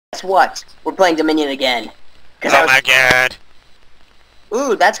guess what? We're playing Dominion again. Oh my god.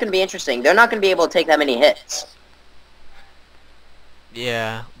 Ooh, that's gonna be interesting. They're not gonna be able to take that many hits.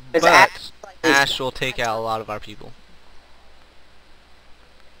 Yeah, Because but Ash will take out a lot of our people.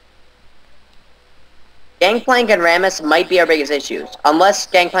 Gangplank and Rammus might be our biggest issues. Unless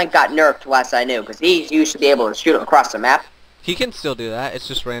Gangplank got nerfed last I knew, because he used to be able to shoot across the map. He can still do that, it's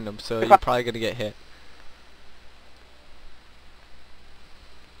just random, so you're probably gonna get hit.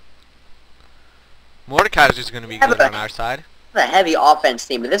 Mordecai's just gonna be good on our side. A heavy offense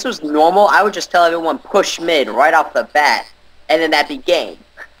team. If this was normal, I would just tell everyone push mid right off the bat, and then that'd be game.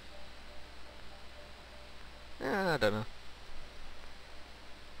 I don't know.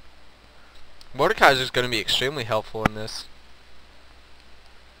 Mordecai's just gonna be extremely helpful in this.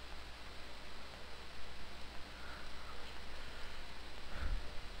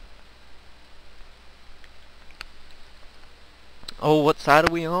 Oh, what side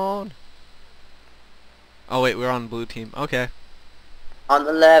are we on? Oh wait, we're on blue team. Okay. On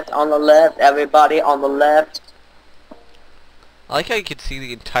the left, everybody on the left. I like how you can see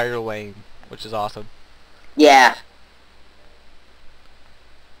the entire lane, which is awesome. Yeah.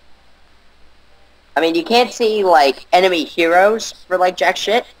 I mean, you can't see, like, enemy heroes for, like, jack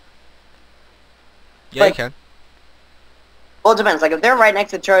shit. Yeah, you can. Well, it depends. Like, if they're right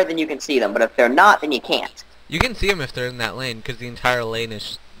next to each other, then you can see them. But if they're not, then you can't. You can see them if they're in that lane, because the entire lane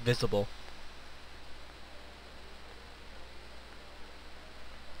is visible.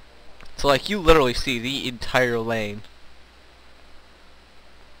 So, like, you literally see the entire lane.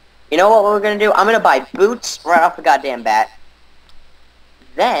 You know what we're gonna do? I'm gonna buy boots right off the goddamn bat.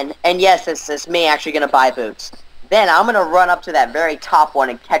 Then, and yes, this is me actually gonna buy boots. Then I'm gonna run up to that very top one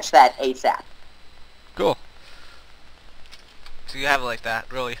and catch that ASAP. Cool. So you have, like,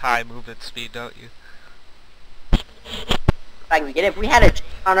 that really high movement speed, don't you? If I can get it. If we had a Jake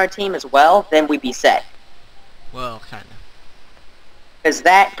on our team as well, then we'd be set. Well, kinda. Because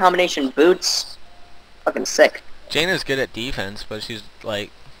that combination boots, fucking sick. Jaina's good at defense, but she's, like...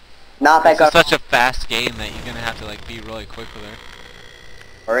 Not that It's good. such a fast game that you're gonna have to, like, be really quick with her.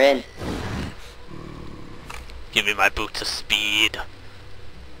 We're in. Give me my boots of speed.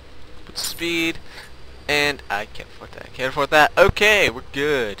 Boots of speed. And I can't afford that. Can't afford that. Okay, we're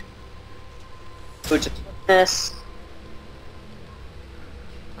good. Boots of quickness.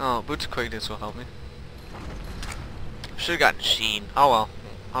 Oh, boots of quickness will help me. Should've gotten Sheen. Oh well.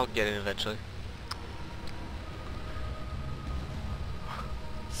 I'll get it eventually.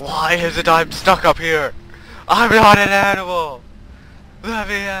 Why is it I'm stuck up here? I'm not an animal! Let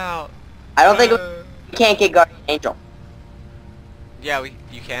me out! I don't think we can't get Guardian Angel. Yeah,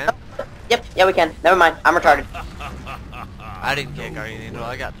 you can? Yep, yeah we can. Never mind, I'm retarded. I didn't get Guardian Angel,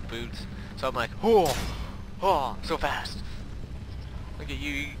 I got the boots. So I'm like, oh, so fast. Look at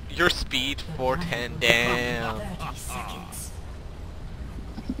you, your speed 410, damn.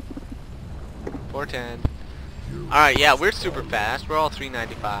 410. Alright, yeah, we're super fast. We're all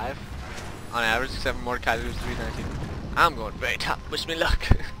 395 on average, except for Mordecai who's 319. I'm going very top. Wish me luck.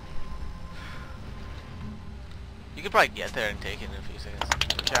 You could probably get there and take it in a few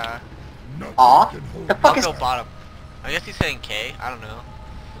seconds. Yeah. Aw? The fuck I'll is go bottom. I guess he's saying K. I don't know.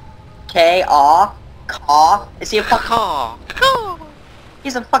 K, aw, caw? Is he a fucking... Caw. Caw.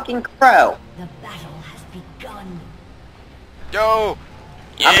 He's a fucking crow. The battle has begun. Yo!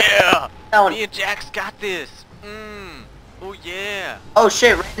 Yeah! telling Me and Jax got this! Oh yeah! Oh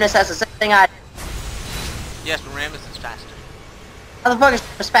shit, Rammus has the same thing I... Yes, but Rammus is faster. How the fuck is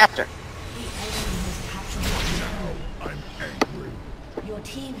Rammus faster? The enemy has captured the quarry. Your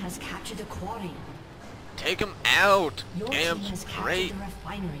team has captured the quarry. Take him out! Your Damn, team has captured great! the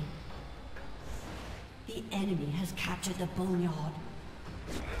refinery. The enemy has captured the boneyard.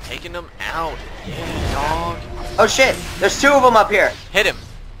 Taking him out! Yeah, dog! Oh shit, there's two of them up here. Hit him!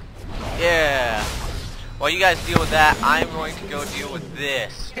 Yeah! While you guys deal with that, I'm going to go deal with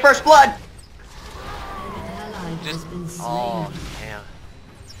this. First blood! An ally Just... has been slain. Oh, damn.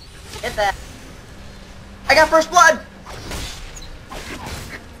 Hit that. I got first blood!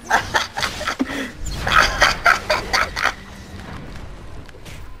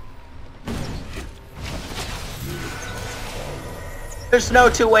 There's no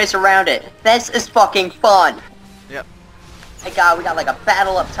two ways around it. This is fucking fun. Yep. My god, we got like a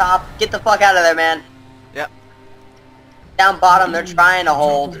battle up top. Get the fuck out of there, man. Yep. Down bottom, they're trying to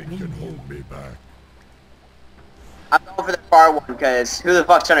hold. They can hold me back. I'm going for the far one, because who the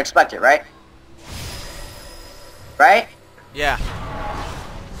fuck's gonna expect it, right? Right? Yeah.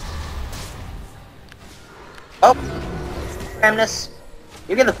 Oh. Ramnus,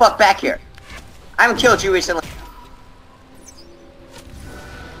 you get the fuck back here. I haven't killed you recently.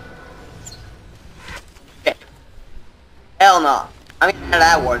 hell no. I'm getting out of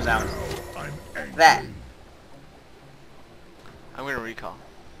that war zone. That. I'm gonna recall.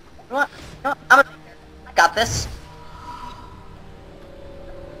 You know what? I got this.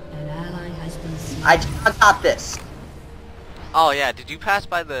 An ally has been slain. I got this. Oh yeah, did you pass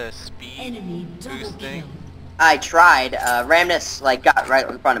by the speed Enemy double boost thing? kill. I tried. Ramnus like got right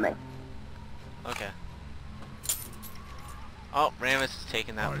in front of me. Okay. Oh, Ramus is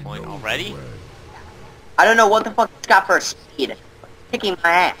taking that point already? I don't know what the fuck he's got for speed. Kicking my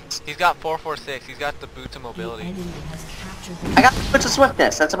ass. He's got 446. He's got the boots of The mobility. enemy has captured the I got the boots of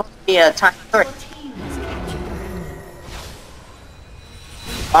swiftness. That's supposed to be a time 3. Your team has captured the enemy.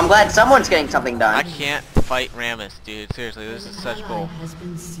 I'm glad someone's getting something I done. can't fight Ramus, dude. Seriously, this is An such ally bull. has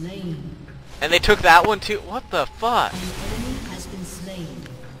been slain. And they took that one too? What the fuck? An enemy has been slain.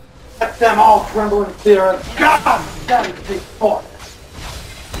 Let them all tremble in fear of God! That is big force!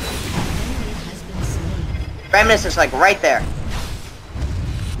 An enemy has been slain. Ramnus is like right there. An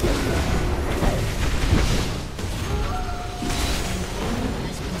enemy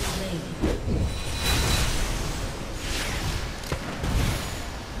has been slain.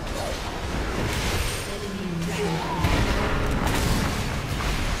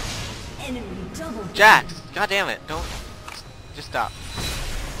 Enemy double kill. Jax! God damn it. Don't. Just stop.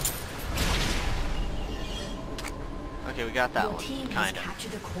 Okay, we got that Your one. team has Kinda.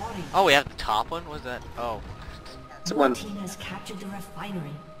 captured a quarry. Oh, we have the top one? What is that? Oh. That's Your one. team has captured the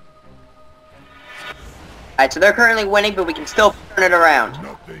refinery. Alright, so they're currently winning, but we can still turn it around.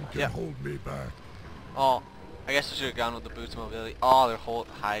 Nothing can Yep. hold me back. Oh. I guess I should have gone with the boots of mobility. Oh, they're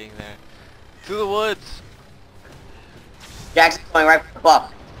hiding there. Through the woods! Jackson's going right for the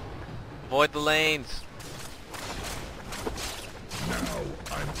buff. Avoid the lanes. Now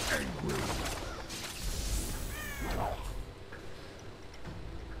I'm angry.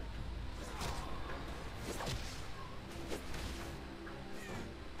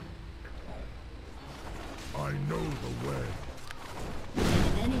 I know the way.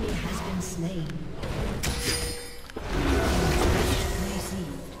 An enemy has been slain.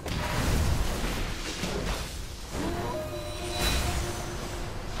 Received.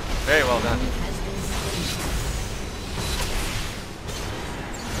 Very well done. Has been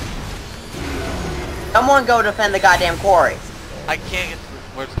slain. Someone go defend the goddamn quarry. I can't get through.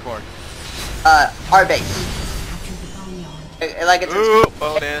 Where's the cord? Our base. Captured the boneyard. Like it's Ooh,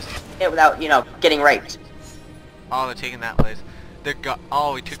 bonus. it without, you know, getting raped. Oh, they're taking that place.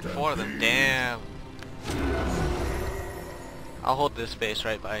 Oh, we took 4 of them. Damn. I'll hold this space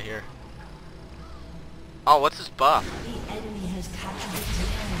right by here. Oh, what's this buff? The enemy has captured the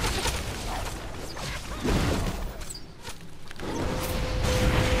town.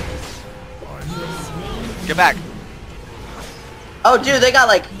 Get back. Oh, dude, they got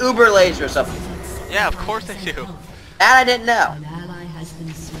like uber laser or something. Yeah, of course they do. That I didn't know. An ally has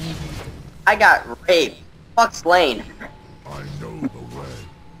been slain. I got raped. Fuck Slain. I know the way.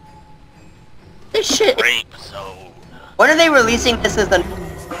 This shit. Rape zone. When are they releasing this as the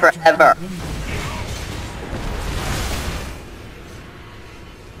forever?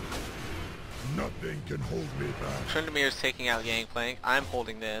 Nothing can hold me back. Trindamir's taking out Gangplank. I'm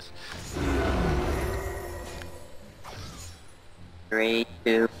holding this. 3,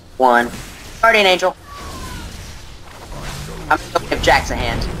 2, 1. Guardian Angel. I'm gonna give Jax a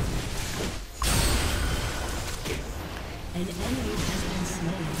hand. An enemy has been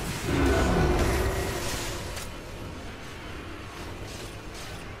slain.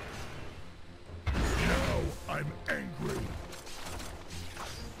 Now I'm angry.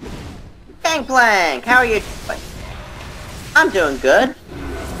 Gangplank, how are you doing? I'm doing good.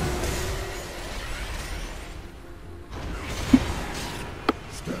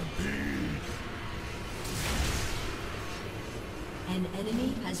 Stampede. An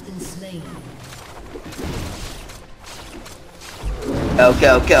enemy has been slain. Go,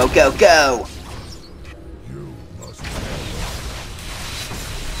 go, go, go, go. You must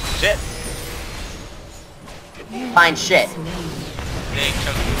Shit. Fine shit. Dang,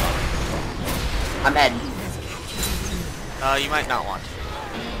 choking me off. I'm heading. You might not want to.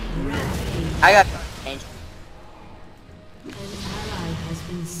 I got Angel. An ally has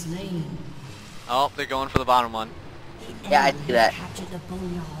been slain. Oh, they're going for the bottom one. The Yeah, I enemy see that. has captured the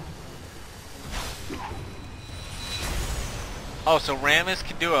boneyard. Oh, so Ramus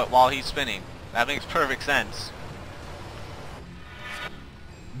can do it while he's spinning. That makes perfect sense.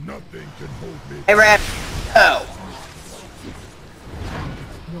 Nothing can hold me. Hey, Ram. Go.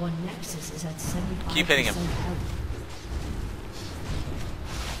 Your nexus is at 75%. Keep hitting him. health.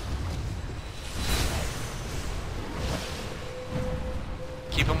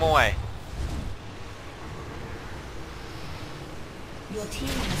 Keep him away. Your team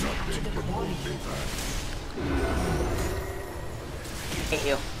has captured a quality. Hate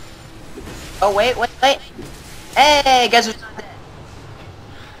you. Oh, wait. Hey, guess who's not dead?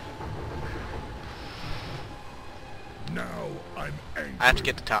 Now I'm angry. I have to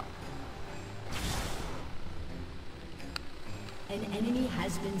get to top. An enemy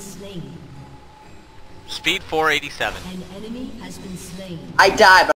has been slain. Speed 487. An enemy has been slain. I died, but